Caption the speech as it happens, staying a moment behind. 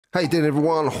Hey there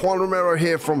everyone, Juan Romero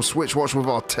here from SwitchWatch with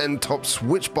our 10 top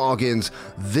Switch bargains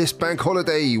this bank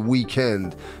holiday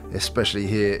weekend, especially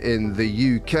here in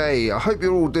the UK. I hope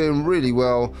you're all doing really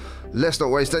well. Let's not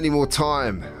waste any more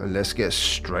time and let's get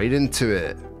straight into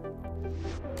it.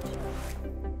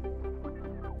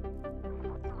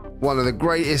 One of the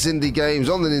greatest indie games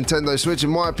on the Nintendo Switch, in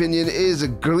my opinion, is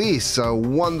Gris, a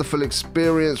wonderful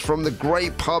experience from the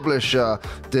great publisher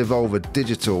Devolver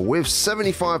Digital, with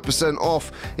 75%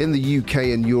 off in the UK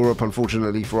and Europe.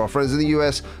 Unfortunately for our friends in the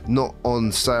US, not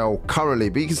on sale currently,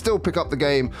 but you can still pick up the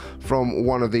game from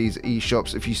one of these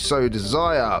eShops if you so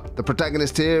desire. The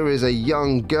protagonist here is a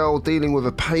young girl dealing with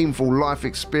a painful life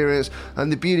experience,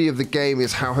 and the beauty of the game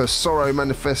is how her sorrow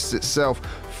manifests itself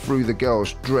through the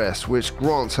girl's dress, which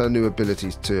grants her new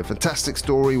abilities too. A fantastic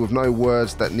story with no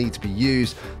words that need to be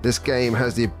used. This game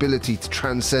has the ability to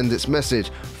transcend its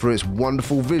message through its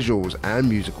wonderful visuals and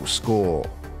musical score.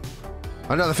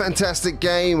 Another fantastic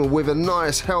game with a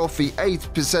nice healthy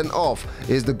 80% off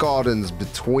is The Gardens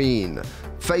Between.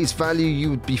 Face value, you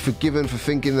would be forgiven for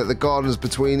thinking that The Gardens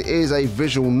Between is a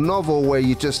visual novel where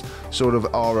you just sort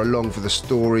of are along for the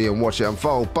story and watch it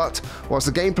unfold. But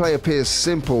whilst the gameplay appears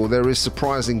simple, there is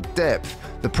surprising depth.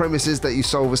 The premise is that you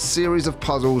solve a series of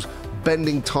puzzles,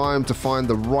 bending time to find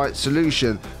the right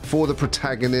solution for the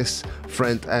protagonist,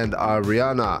 Frent and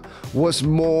Ariana. What's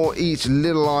more, each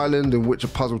little island in which a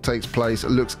puzzle takes place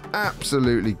looks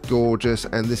absolutely gorgeous,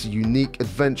 and this unique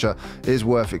adventure is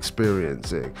worth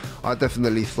experiencing. I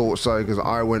definitely thought so because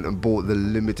I went and bought the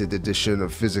limited edition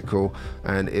of physical,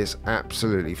 and it's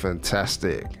absolutely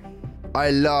fantastic.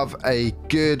 I love a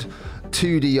good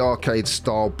 2D arcade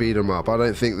style beat 'em up. I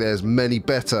don't think there's many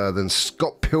better than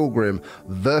Scott Pilgrim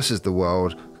versus the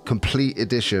World Complete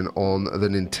Edition on the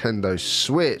Nintendo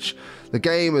Switch. The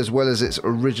game, as well as its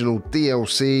original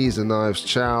DLCs, the Knives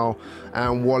Chow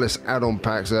and Wallace add-on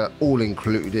packs, are all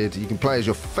included. You can play as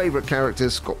your favourite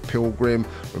characters: Scott Pilgrim,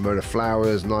 Ramona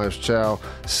Flowers, Knives Chow,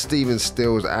 Steven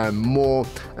Stills and more.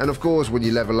 And of course, when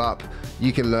you level up,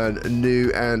 you can learn new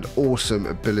and awesome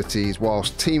abilities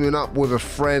whilst teaming up with a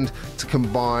friend to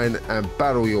combine and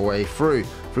battle your way through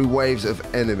waves of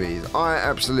enemies. I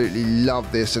absolutely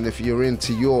love this, and if you're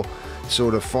into your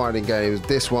sort of fighting games,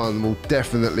 this one will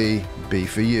definitely be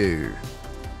for you.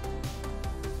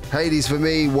 Hades, for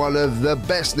me, one of the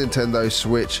best Nintendo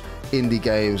Switch indie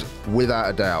games without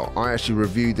a doubt. I actually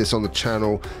reviewed this on the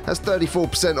channel. Has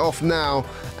 34% off now,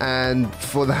 and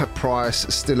for that price,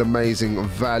 still amazing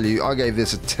value. I gave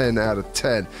this a 10 out of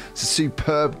 10. It's a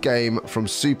superb game from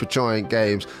Supergiant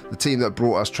Games, the team that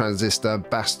brought us Transistor,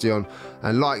 Bastion,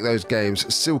 and like those games,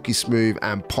 silky smooth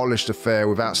and polished affair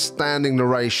with outstanding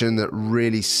narration that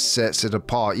really sets it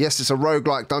apart. Yes, it's a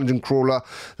roguelike dungeon crawler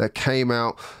that came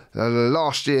out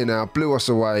last year now, blew us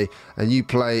away, and you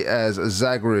play as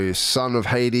Zagreus, son of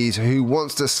Hades, who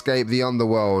wants to escape the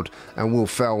underworld and will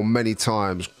fail many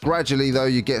times. Gradually though,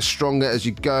 you get stronger as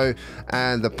you go,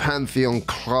 and the Pantheon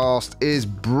cast is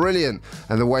brilliant,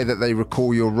 and the way that they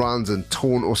recall your runs and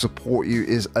taunt or support you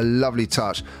is a lovely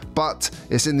touch. But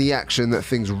it's in the action that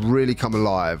things really come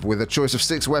alive, with a choice of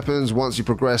 6 weapons once you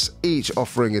progress, each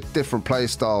offering a different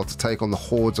playstyle to take on the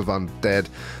hordes of undead.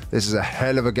 This is a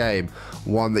hell of a game,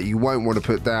 one that you won't want to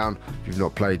put down. If you've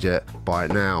not played yet, buy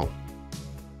it now.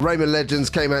 Rayman Legends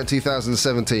came out in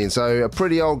 2017, so a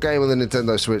pretty old game on the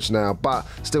Nintendo Switch now, but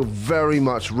still very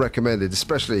much recommended,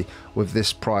 especially with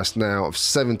this price now of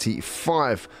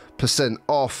 75%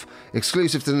 off.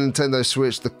 Exclusive to the Nintendo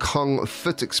Switch, the Kung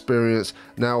Foot experience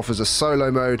now offers a solo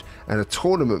mode and a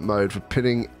tournament mode for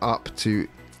pitting up to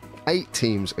 8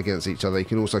 teams against each other. You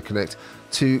can also connect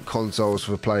 2 consoles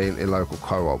for playing in local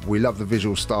co-op. We love the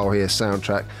visual style here,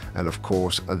 soundtrack, and of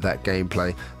course that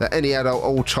gameplay that any adult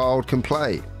or child can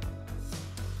play.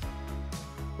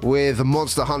 With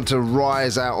Monster Hunter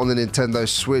Rise out on the Nintendo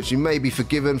Switch, you may be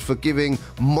forgiven for giving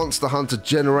Monster Hunter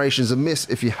Generations a miss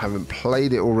if you haven't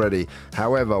played it already.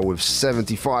 However, with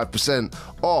 75%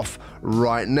 off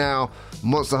right now,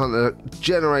 Monster Hunter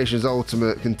Generations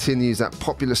Ultimate continues that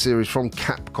popular series from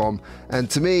Capcom, and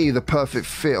to me, the perfect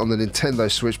fit on the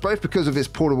Nintendo Switch, both because of its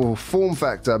portable form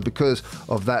factor and because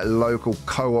of that local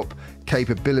co-op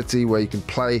capability where you can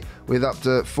play with up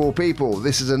to 4 people.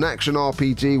 This is an action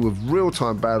RPG with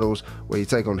real-time battles where you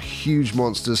take on huge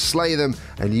monsters, slay them,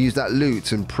 and use that loot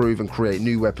to improve and create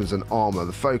new weapons and armor.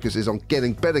 The focus is on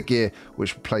getting better gear,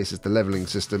 which replaces the leveling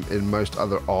system in most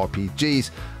other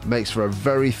RPGs. Makes for a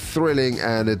very thrilling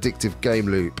and addictive game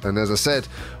loop, and as I said,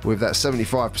 with that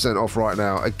 75% off right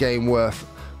now, a game worth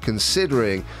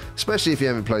considering, especially if you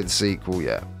haven't played the sequel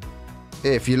yet.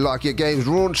 If you like your games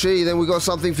raunchy, then we've got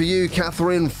something for you.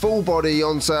 Catherine Full Body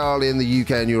on sale in the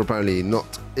UK and Europe only,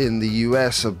 not in the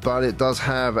US, but it does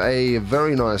have a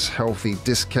very nice healthy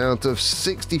discount of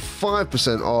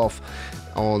 65% off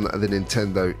on the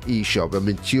Nintendo eShop. A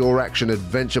mature action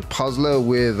adventure puzzler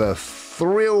with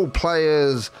thrill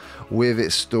players with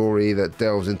its story that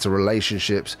delves into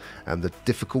relationships and the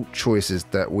difficult choices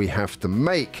that we have to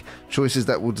make. Choices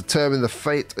that will determine the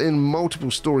fate in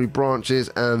multiple story branches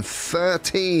and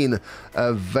 13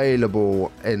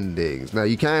 available endings. Now,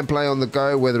 you can play on the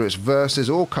go, whether it's versus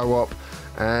or co-op,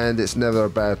 and it's never a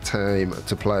bad time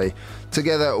to play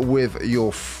together with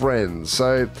your friends.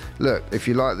 So look, if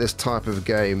you like this type of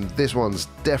game, this one's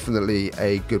definitely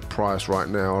a good price right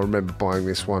now. I remember buying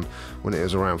this one when it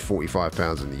was around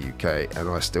 £45 in the UK, and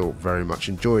I still very much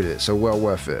enjoyed it, so well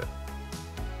worth it.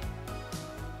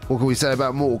 What can we say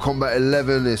about Mortal Kombat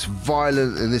 11? It's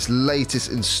violent in this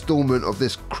latest installment of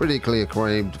this critically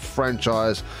acclaimed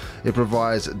franchise. It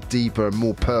provides a deeper and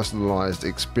more personalized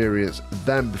experience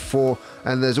than before,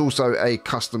 and there's also a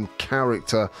custom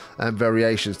character and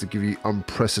variations to give you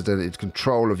unprecedented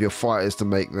control of your fighters to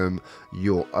make them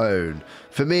your own.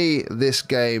 For me, this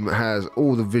game has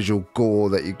all the visual gore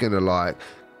that you're gonna like.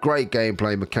 Great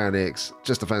gameplay mechanics,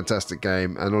 just a fantastic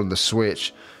game, and on the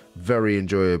Switch, very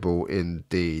enjoyable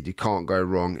indeed. You can't go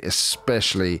wrong,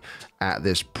 especially at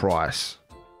this price.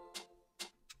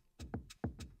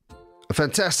 A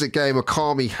fantastic game,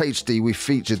 Okami HD. We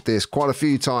featured this quite a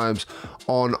few times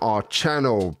on our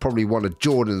channel. Probably one of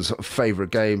Jordan's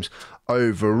favorite games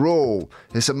overall.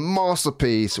 It's a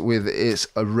masterpiece with its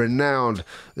renowned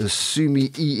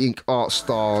Sumi e-ink art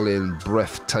style in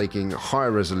breathtaking high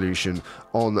resolution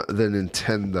on the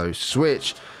Nintendo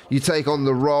Switch. You take on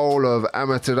the role of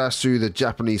Amaterasu, the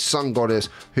Japanese sun goddess,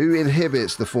 who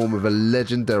inhabits the form of a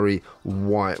legendary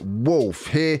white wolf.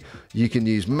 Here, you can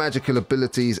use magical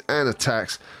abilities and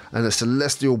attacks and a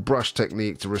celestial brush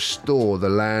technique to restore the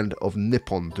land of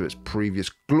Nippon to its previous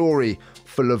glory,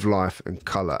 full of life and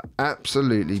colour.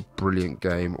 Absolutely brilliant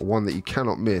game, one that you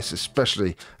cannot miss,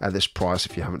 especially at this price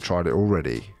if you haven't tried it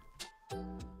already.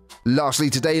 Lastly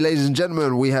today, ladies and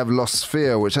gentlemen, we have Lost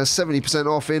Sphear, which has 70%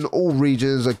 off in all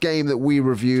regions, a game that we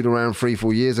reviewed around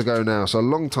 3-4 years ago now, so a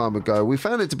long time ago. We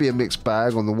found it to be a mixed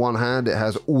bag. On the one hand, it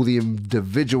has all the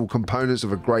individual components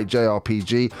of a great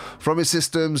JRPG, from its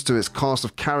systems to its cast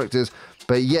of characters,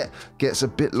 but yet gets a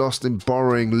bit lost in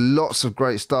borrowing lots of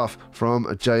great stuff from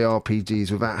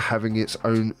JRPGs without having its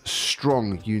own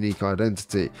strong, unique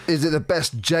identity. Is it the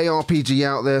best JRPG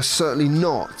out there? Certainly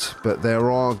not, but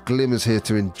there are glimmers here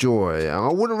to enjoy.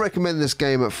 I wouldn't recommend this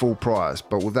game at full price,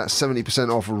 but with that 70%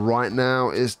 off right now,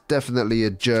 it's definitely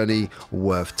a journey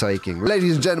worth taking.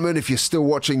 Ladies and gentlemen, if you're still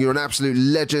watching, you're an absolute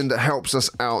legend. It helps us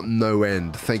out no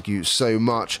end. Thank you so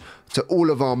much. To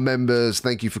all of our members,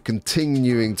 thank you for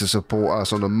continuing to support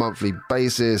us on a monthly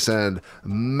basis, and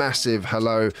massive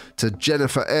hello to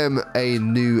Jennifer M, a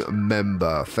new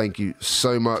member. Thank you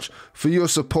so much for your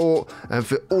support, and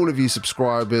for all of you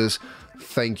subscribers,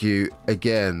 thank you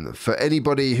again. For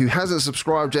anybody who hasn't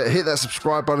subscribed yet, hit that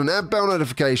subscribe button and bell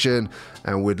notification,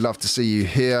 and we'd love to see you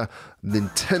here.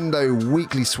 Nintendo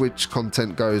weekly Switch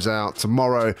content goes out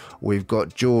tomorrow. We've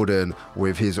got Jordan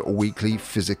with his weekly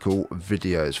physical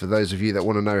videos. For those of you that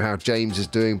want to know how James is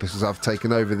doing, because I've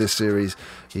taken over this series,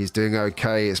 he's doing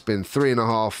okay. It's been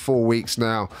 3.5-4 weeks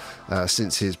now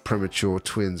since his premature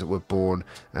twins were born,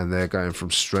 and they're going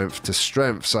from strength to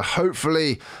strength. So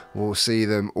hopefully we'll see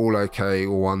them all okay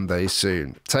one day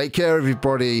soon. Take care,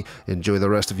 everybody. Enjoy the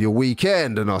rest of your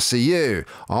weekend, and I'll see you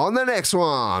on the next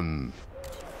one.